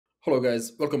Hello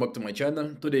guys, welcome back to my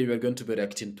channel. Today we are going to be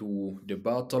reacting to the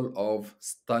Battle of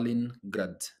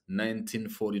Stalingrad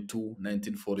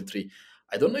 1942-1943.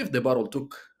 I don't know if the battle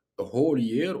took a whole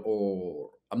year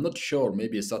or I'm not sure,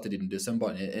 maybe it started in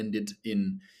December and it ended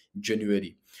in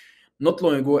January. Not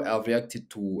long ago I've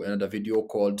reacted to another video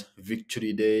called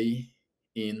Victory Day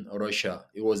in Russia.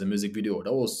 It was a music video.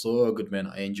 That was so good,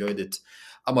 man. I enjoyed it.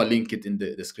 I'm gonna link it in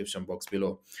the description box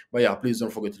below. But yeah, please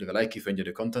don't forget to leave a like if you enjoyed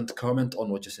the content, comment on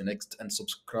what you see next, and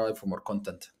subscribe for more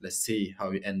content. Let's see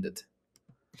how it ended.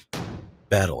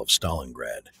 Battle of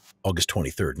Stalingrad, August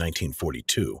 23rd,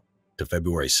 1942 to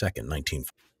February 2nd, 19...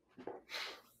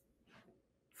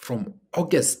 From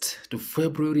August to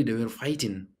February, they were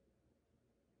fighting.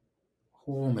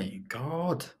 Oh my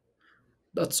god.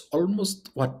 That's almost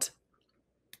what?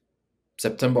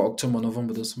 September, October,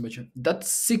 November, December, January. That's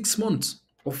 6 months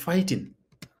of fighting.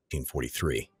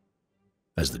 1943.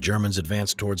 As the Germans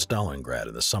advanced towards Stalingrad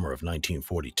in the summer of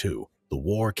 1942, the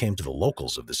war came to the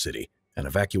locals of the city, and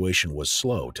evacuation was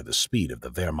slow to the speed of the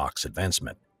Wehrmacht's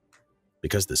advancement.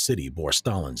 Because the city bore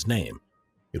Stalin's name,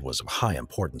 it was of high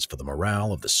importance for the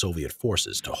morale of the Soviet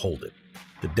forces to hold it.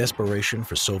 The desperation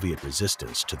for Soviet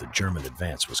resistance to the German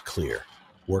advance was clear.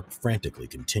 Work frantically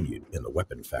continued in the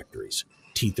weapon factories.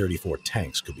 T-34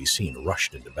 tanks could be seen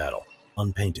rushed into battle,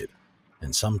 unpainted,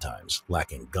 and sometimes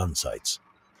lacking gun sights.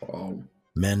 Wow.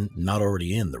 Men not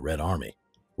already in the Red Army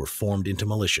were formed into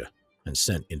militia and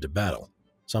sent into battle,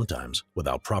 sometimes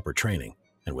without proper training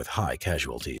and with high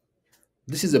casualties.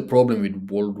 This is a problem with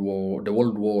the World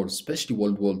War, especially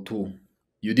World War II.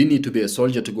 You didn't need to be a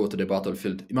soldier to go to the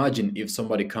battlefield. Imagine if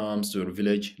somebody comes to your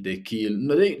village, they kill,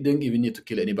 no, they don't even need to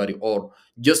kill anybody, or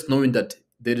just knowing that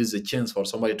there is a chance for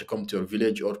somebody to come to your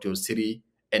village or to your city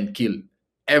and kill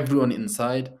everyone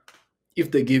inside.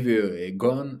 If they give you a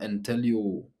gun and tell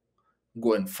you,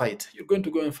 go and fight, you're going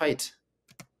to go and fight.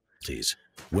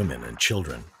 Women and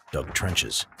children dug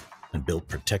trenches and built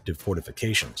protective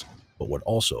fortifications, but would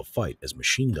also fight as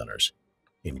machine gunners,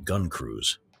 in gun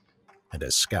crews, and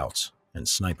as scouts and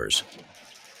snipers.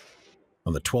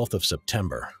 On the 12th of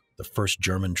September, the first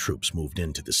German troops moved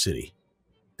into the city.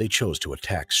 They chose to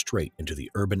attack straight into the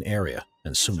urban area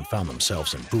and soon found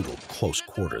themselves in brutal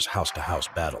close-quarters house-to-house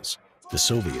battles. The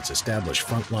Soviets established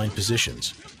frontline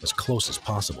positions as close as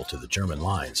possible to the German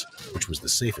lines, which was the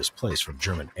safest place from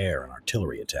German air and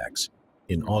artillery attacks.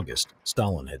 In August,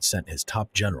 Stalin had sent his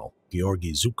top general,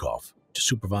 Georgy Zhukov, to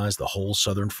supervise the whole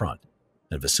southern front,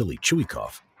 and Vasily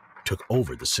Chuikov took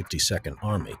over the 62nd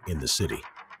Army in the city.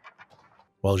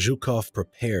 While Zhukov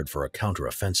prepared for a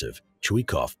counteroffensive,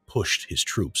 Chuikov pushed his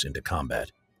troops into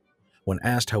combat. When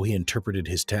asked how he interpreted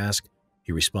his task,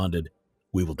 he responded,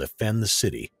 "We will defend the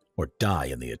city or die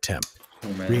in the attempt."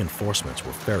 Reinforcements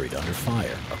were ferried under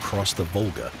fire across the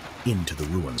Volga into the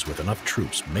ruins, with enough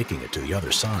troops making it to the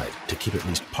other side to keep at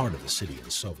least part of the city in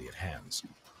Soviet hands.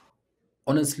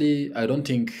 Honestly, I don't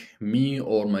think me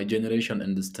or my generation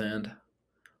understand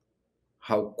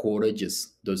how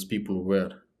courageous those people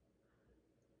were.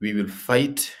 We will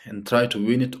fight and try to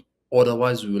win it,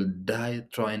 otherwise we will die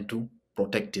trying to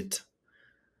protect it.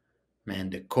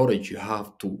 Man, the courage you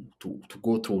have to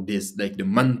go through this, like the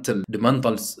mental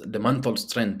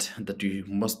strength that you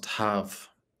must have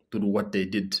to do what they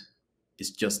did, is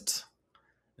just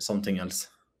something else.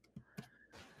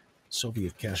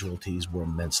 Soviet casualties were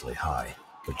immensely high,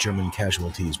 but German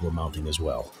casualties were mounting as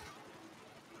well.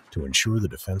 To ensure the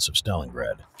defense of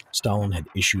Stalingrad, Stalin had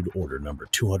issued Order Number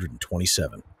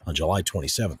 227 on July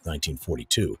 27,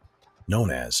 1942,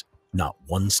 known as Not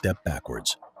One Step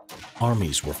Backwards.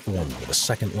 Armies were formed with a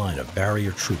second line of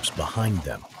barrier troops behind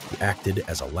them who acted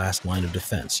as a last line of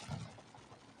defense.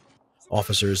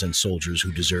 Officers and soldiers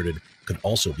who deserted could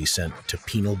also be sent to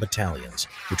penal battalions,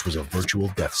 which was a virtual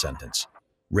death sentence.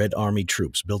 Red Army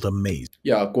troops built a maze.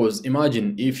 Yeah, because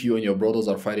imagine if you and your brothers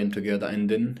are fighting together and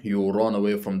then you run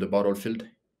away from the battlefield.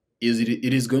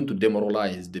 It is going to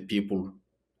demoralize the people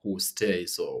who stay.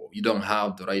 So you don't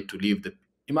have the right to leave.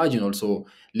 Imagine also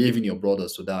leaving your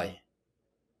brothers to die.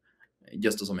 It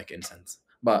just doesn't make any sense.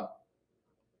 But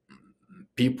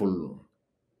people,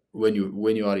 when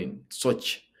you are in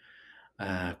such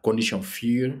condition of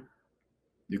fear,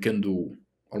 you can do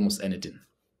almost anything.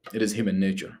 It is human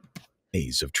nature.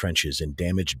 Maze of trenches in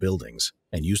damaged buildings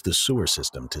and used the sewer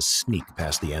system to sneak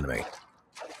past the enemy.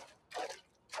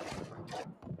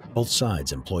 Both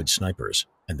sides employed snipers,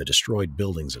 and the destroyed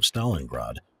buildings of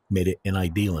Stalingrad made it an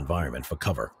ideal environment for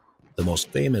cover. The most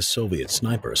famous Soviet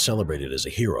sniper celebrated as a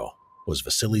hero was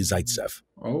Vasily Zaitsev,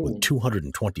 with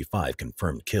 225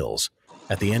 confirmed kills.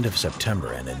 At the end of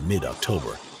September and in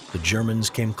mid-October, the Germans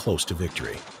came close to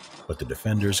victory. but the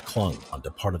defenders clung onto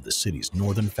part of the city's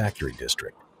northern factory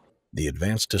district. The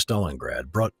advance to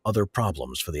Stalingrad brought other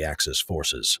problems for the Axis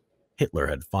forces. Hitler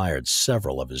had fired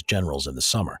several of his generals in the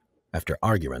summer after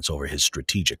arguments over his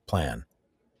strategic plan.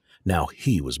 Now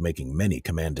he was making many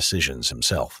command decisions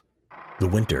himself. The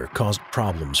winter caused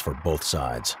problems for both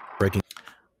sides, breaking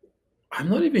I'm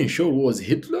not even sure, was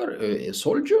Hitler a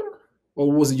soldier?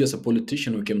 Or was he just a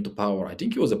politician who came to power? I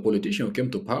think he was a politician who came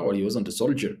to power. He wasn't a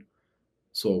soldier.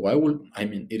 So why would, I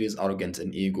mean, it is arrogance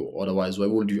and ego. Otherwise, why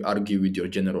would you argue with your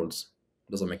generals?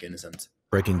 Doesn't make any sense.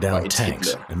 breaking down But it's tanks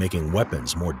Hitler. and making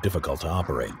weapons more difficult to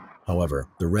operate. However,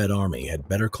 the Red Army had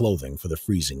better clothing for the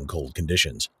freezing cold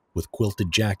conditions, with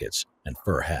quilted jackets and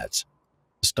fur hats.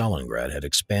 Stalingrad had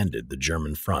expanded the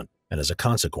German front, and as a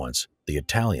consequence, the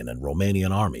Italian and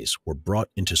Romanian armies were brought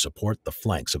in to support the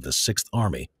flanks of the 6th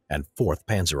Army and 4th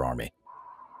Panzer Army.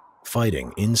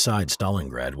 Fighting inside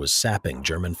Stalingrad was sapping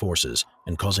German forces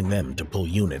and causing them to pull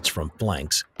units from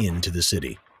flanks into the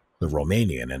city. The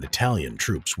Romanian and Italian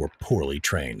troops were poorly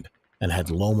trained and had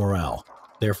low morale.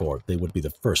 Therefore, they would be the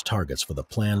first targets for the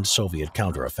planned Soviet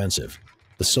counteroffensive.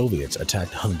 The Soviets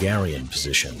attacked Hungarian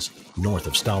positions north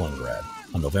of Stalingrad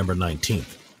on November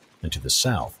 19th, and to the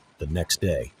south the next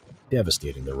day,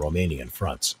 devastating the Romanian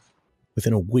fronts.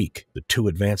 Within a week, the two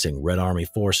advancing Red Army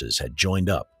forces had joined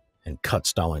up and cut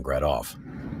Stalingrad off.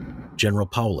 General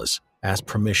Paulus asked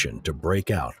permission to break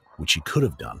out, which he could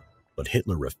have done, but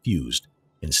Hitler refused,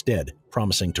 instead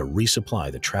promising to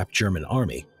resupply the trapped German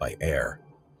army by air.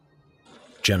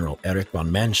 General Erich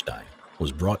von Manstein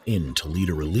was brought in to lead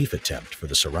a relief attempt for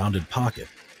the surrounded pocket,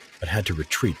 but had to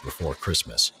retreat before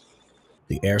Christmas.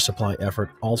 The air supply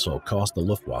effort also cost the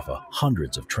Luftwaffe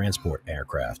hundreds of transport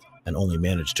aircraft and only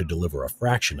managed to deliver a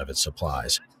fraction of its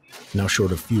supplies. Now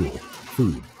short of fuel,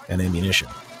 food, and ammunition,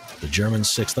 the German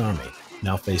 6th Army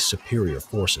now faced superior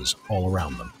forces all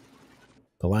around them.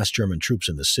 The last German troops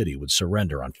in the city would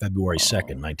surrender on February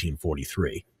 2nd,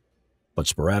 1943, but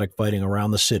sporadic fighting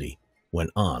around the city went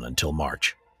on until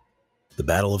March. The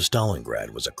Battle of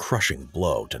Stalingrad was a crushing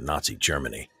blow to Nazi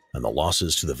Germany, and the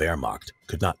losses to the Wehrmacht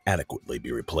could not adequately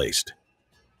be replaced.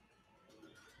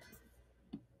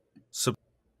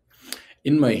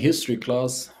 In my history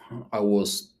class, I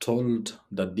was told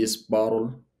that this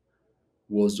battle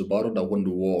was the battle that won the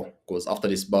war. Because after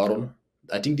this battle,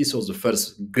 I think this was the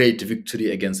first great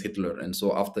victory against Hitler. And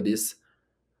so after this,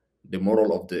 the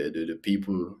moral of the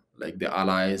people, like the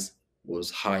allies,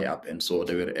 was high up. And so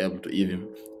they were able to even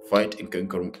fight and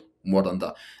conquer more than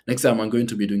that. Next time, I'm going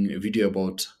to be doing a video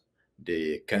about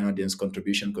the Canadians'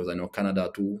 contribution, because I know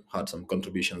Canada too had some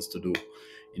contributions to do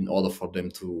in order for them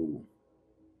to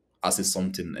assist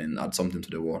something and add something to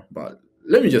the war. But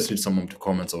let me just read some of the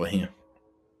comments over here.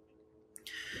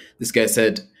 This guy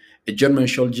said, a German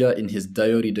soldier in his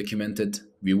diary documented,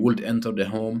 we would enter the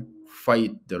home,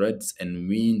 fight the Reds and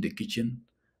win the kitchen,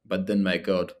 but then, my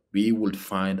God, we would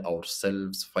find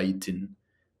ourselves fighting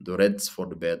the Reds for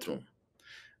the bedroom.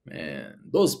 Man,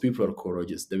 those people are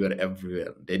courageous. They were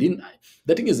everywhere. They didn't.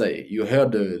 The thing is, you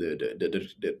heard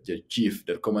the chief,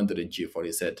 the commander in chief, what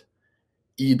he said.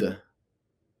 Either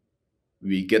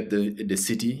we get the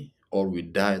city or we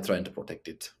die trying to protect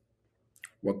it.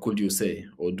 What could you say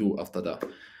or do after that?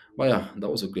 But yeah, that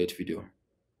was a great video.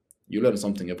 You learn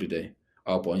something every day.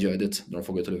 I hope you enjoyed it. Don't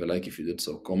forget to leave a like if you did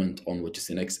so. Comment on what you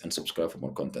see next and subscribe for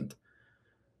more content.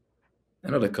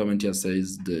 Another comment here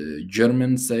says, the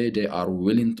Germans say they are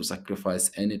willing to sacrifice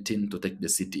anything to take the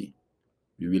city.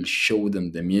 We will show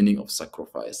them the meaning of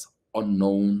sacrifice.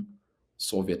 Unknown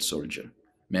Soviet soldier.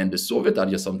 Man, the Soviets are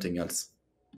just something else.